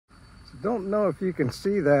don't know if you can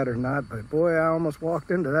see that or not, but boy, I almost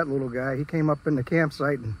walked into that little guy. He came up in the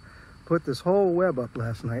campsite and put this whole web up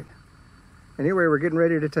last night. Anyway, we're getting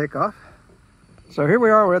ready to take off. So here we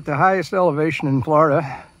are, we're at the highest elevation in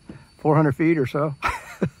Florida, 400 feet or so.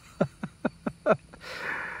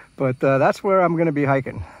 But that's where I'm gonna be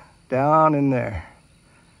hiking, down in there,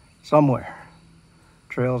 somewhere.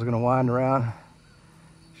 Trail's gonna wind around.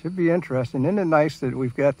 Should be interesting. Isn't it nice that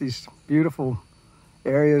we've got these beautiful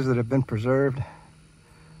areas that have been preserved?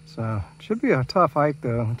 So it should be a tough hike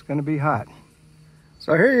though. It's gonna be hot.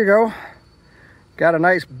 So here you go. Got a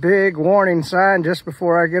nice big warning sign just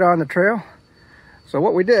before I get on the trail. So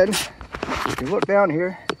what we did, if you look down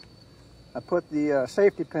here, I put the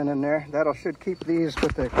safety pin in there. That'll should keep these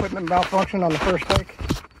with the equipment malfunction on the first hike.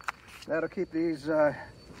 That'll keep these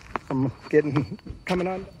from coming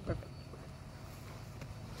on.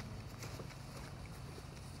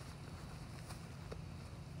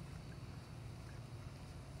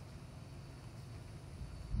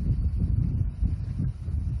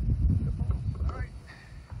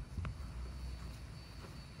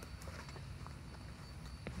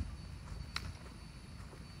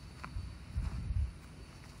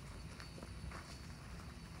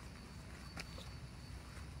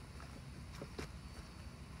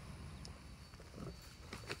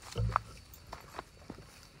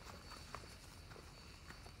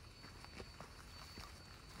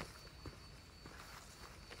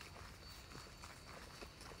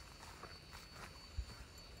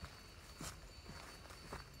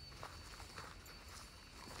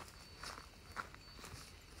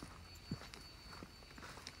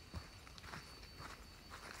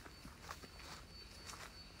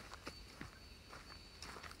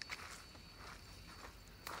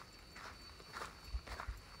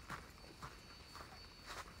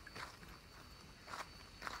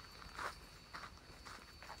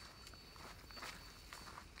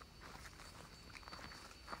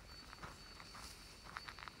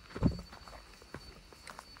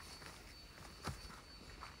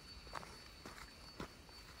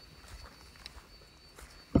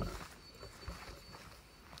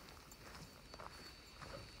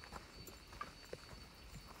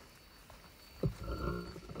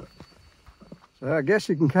 So I guess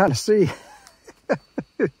you can kind of see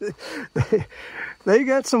they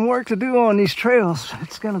got some work to do on these trails.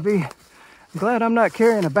 It's gonna be, I'm glad I'm not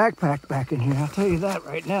carrying a backpack back in here. I'll tell you that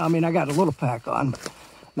right now. I mean, I got a little pack on, but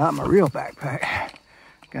not my real backpack.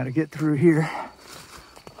 Got to get through here.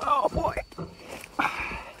 Oh boy.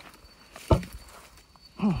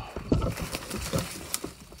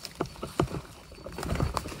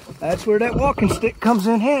 That's where that walking stick comes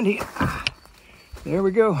in handy. There we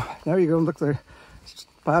go. There you go. Look there.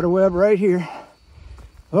 Spider web right here.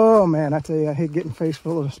 Oh man, I tell you, I hate getting face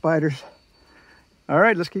full of spiders. All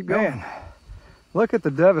right, let's keep going. Man, look at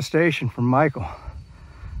the devastation from Michael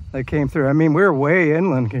that came through. I mean, we're way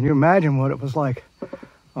inland. Can you imagine what it was like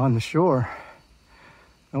on the shore?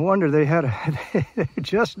 No wonder they had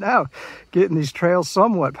just now getting these trails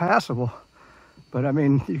somewhat passable. But I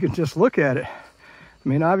mean, you can just look at it. I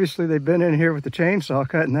mean, obviously they've been in here with the chainsaw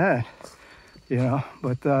cutting that, you know,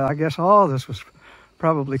 but I guess all this was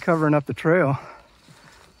probably covering up the trail.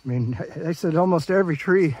 I mean, they said almost every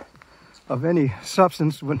tree of any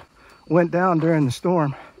substance went down during the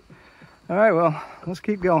storm. All right, well, let's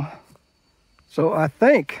keep going. So I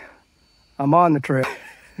think I'm on the trail.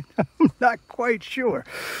 I'm not quite sure.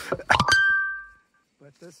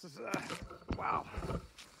 But this is, wow.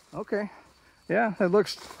 Okay, yeah, it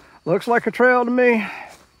looks like a trail to me.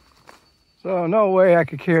 So no way I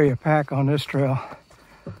could carry a pack on this trail.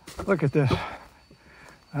 Look at this.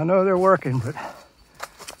 I know they're working, but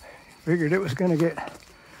figured it was gonna get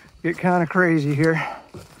kind of crazy here.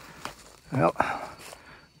 Well,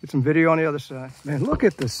 get some video on the other side. Man, look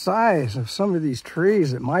at the size of some of these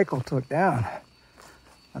trees that Michael took down.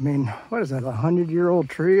 I mean, what is that, a 100-year-old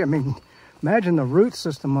tree? I mean, imagine the root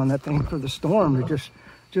system on that thing for the storm to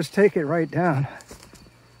just take it right down.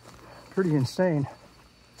 Pretty insane.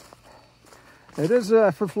 It is,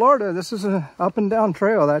 for Florida, this is an up and down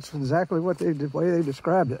trail. That's exactly what the way they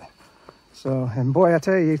described it. So, and boy, I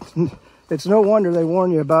tell you, it's no wonder they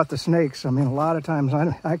warn you about the snakes. I mean, a lot of times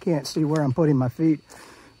I can't see where I'm putting my feet.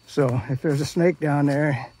 So if there's a snake down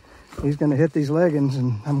there, he's gonna hit these leggings,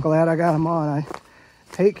 and I'm glad I got them on. I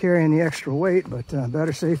hate carrying the extra weight, but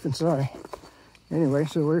better safe than sorry. Anyway,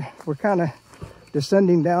 so we're kind of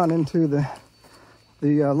descending down into the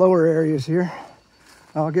lower areas here.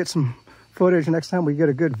 I'll get some footage next time we get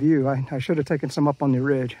a good view. I should have taken some up on the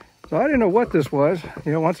ridge. So I didn't know what this was.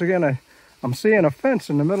 You know, once again, I'm seeing a fence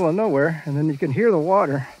in the middle of nowhere, and then you can hear the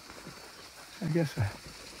water. I guess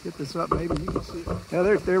Get this up, maybe you can see it. Yeah,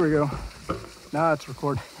 there we go. Now it's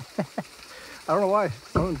recording. I don't know why the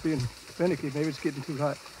phone's being finicky. Maybe it's getting too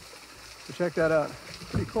hot. So check that out.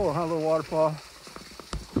 Pretty cool, huh? A little waterfall.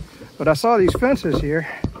 But I saw these fences here,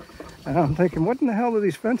 and I'm thinking, what in the hell are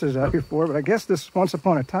these fences out here for? But I guess this, once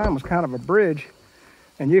upon a time, was kind of a bridge.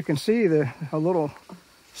 And you can see a little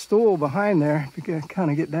stool behind there if you can kind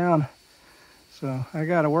of get down. So I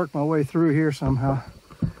got to work my way through here somehow.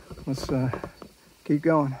 Let's keep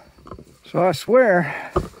going. So I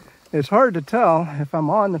swear it's hard to tell if I'm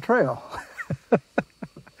on the trail.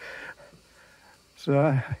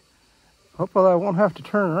 So hopefully I won't have to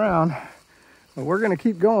turn around, but we're going to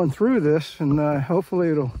keep going through this, and hopefully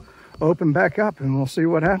it'll open back up and we'll see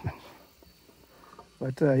what happens.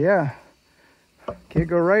 But yeah, can't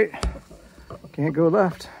go right, can't go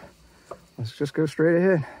left. Let's just go straight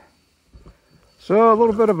ahead. So a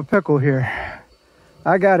little bit of a pickle here.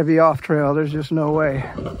 I got to be off trail. There's just no way.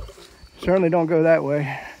 Certainly don't go that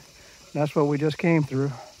way. That's what we just came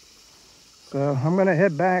through. So I'm going to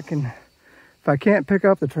head back, and if I can't pick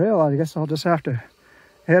up the trail, I guess I'll just have to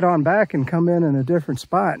head on back and come in a different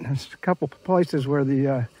spot. There's a couple places where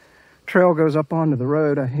the trail goes up onto the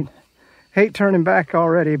road. I hate turning back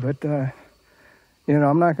already, but you know,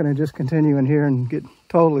 I'm not going to just continue in here and get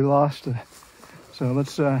totally lost. So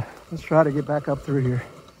let's try to get back up through here.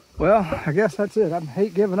 Well, I guess that's it. I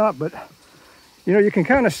hate giving up, but you know, you can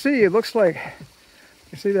kind of see, it looks like,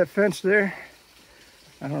 you see that fence there?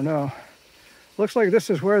 I don't know. Looks like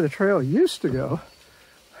this is where the trail used to go,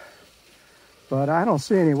 but I don't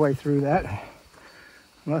see any way through that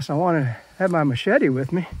unless I want to have my machete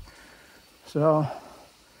with me. So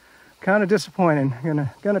kind of disappointing.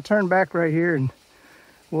 Gonna turn back right here, and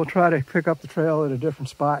we'll try to pick up the trail at a different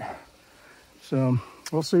spot. So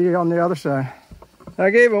we'll see you on the other side. I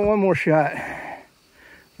gave it one more shot.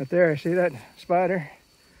 But there, see that spider?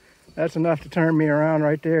 That's enough to turn me around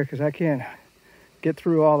right there, because I can't get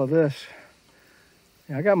through all of this.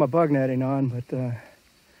 Yeah, I got my bug netting on, but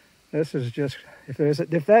this is just, if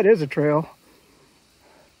that is a trail,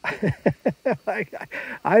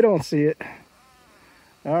 I don't see it.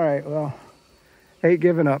 All right, well, hate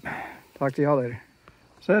giving up. Talk to y'all later.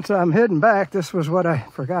 Since I'm heading back, this was what I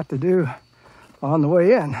forgot to do on the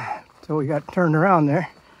way in, so we got turned around there.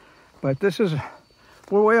 But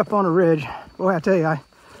we're way up on a ridge. Boy, I tell you, I'm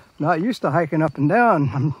not used to hiking up and down.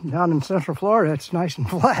 I'm down in Central Florida. It's nice and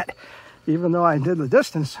flat. Even though I did the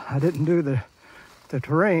distance, I didn't do the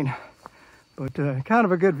terrain. But kind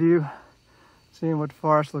of a good view, seeing what the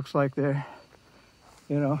forest looks like there.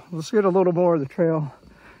 You know, let's get a little more of the trail.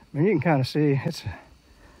 I mean, you can kind of see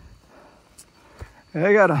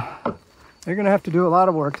they're gonna have to do a lot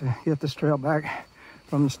of work to get this trail back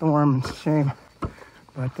from the storm. It's a shame,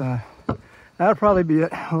 but that'll probably be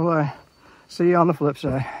it. We'll see you on the flip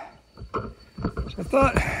side. So I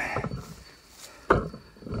thought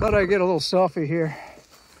I'd get a little selfie here.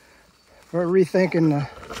 We're rethinking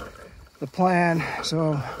the plan.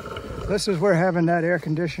 So this is where having that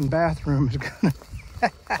air-conditioned bathroom is gonna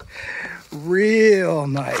real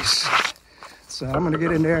nice. So I'm gonna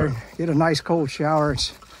get in there and get a nice cold shower.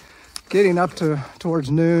 It's getting up towards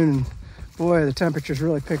noon, and boy, the temperature's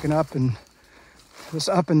really picking up, and this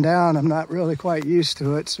up and down, I'm not really quite used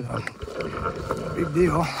to it, so big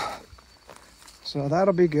deal. So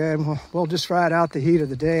that'll be good. We'll just ride out the heat of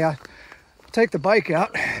the day. I'll take the bike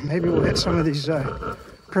out. Maybe we'll hit some of these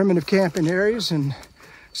primitive camping areas and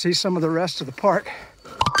see some of the rest of the park.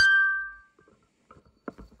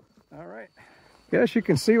 All right. Guess you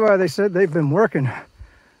can see why they said they've been working.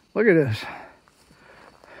 Look at this.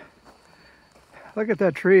 Look at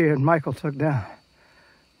that tree that Michael took down.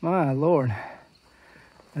 My Lord.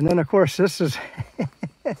 And then of course this is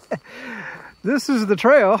this is the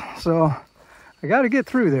trail, so I got to get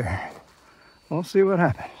through there. We'll see what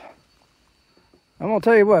happens. I'm gonna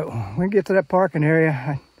tell you what, when we get to that parking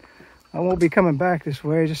area, I won't be coming back this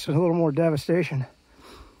way, just a little more devastation.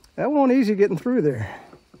 That won't easy getting through there.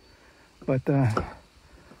 But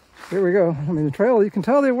here we go. I mean, the trail, you can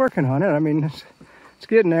tell they're working on it. I mean, it's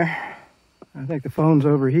getting there. I think the phone's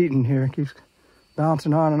overheating here. It keeps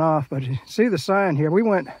bouncing on and off, but you see the sign here. We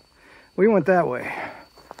went that way.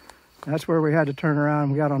 That's where we had to turn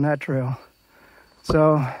around. We got on that trail.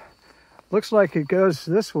 So looks like it goes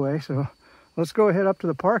this way. So let's go ahead up to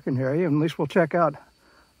the parking area, and at least we'll check out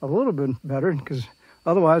a little bit better, because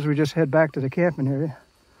otherwise we just head back to the camping area.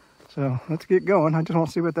 So let's get going. I just want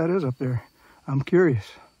to see what that is up there. I'm curious.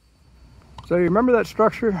 So you remember that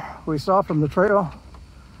structure we saw from the trail?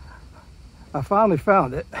 I finally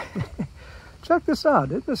found it. Check this out.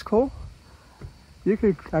 Isn't this cool?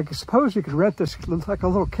 I suppose you could rent this. It looks like a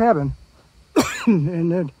little cabin.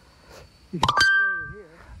 and then you can stay here.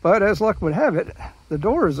 But as luck would have it, the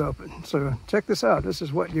door is open. So check this out. This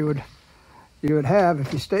is what you would have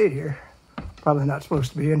if you stayed here. Probably not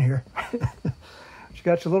supposed to be in here. You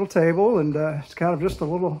got your little table, and it's kind of just a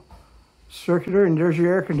little circular, and there's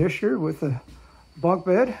your air conditioner with a bunk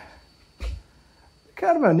bed.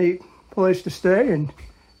 Kind of a neat place to stay, and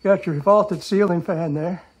you got your vaulted ceiling fan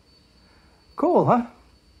there. Cool, huh?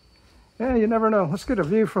 Yeah, you never know. Let's get a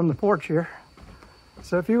view from the porch here.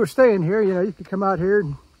 So if you were staying here, you know, you could come out here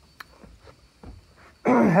and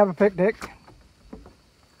have a picnic.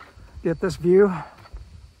 Get this view.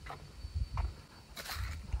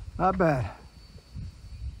 Not bad.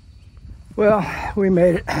 Well, we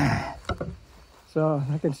made it. So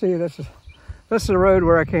I can see this is the road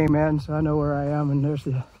where I came in, so I know where I am, and there's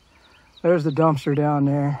the dumpster down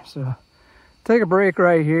there. So take a break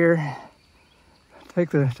right here.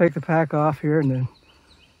 Take the pack off here, and then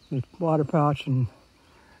the water pouch, and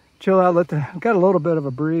chill out. Got a little bit of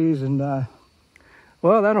a breeze, and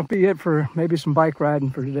well, that'll be it for maybe some bike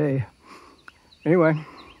riding for today. Anyway,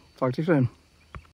 talk to you soon.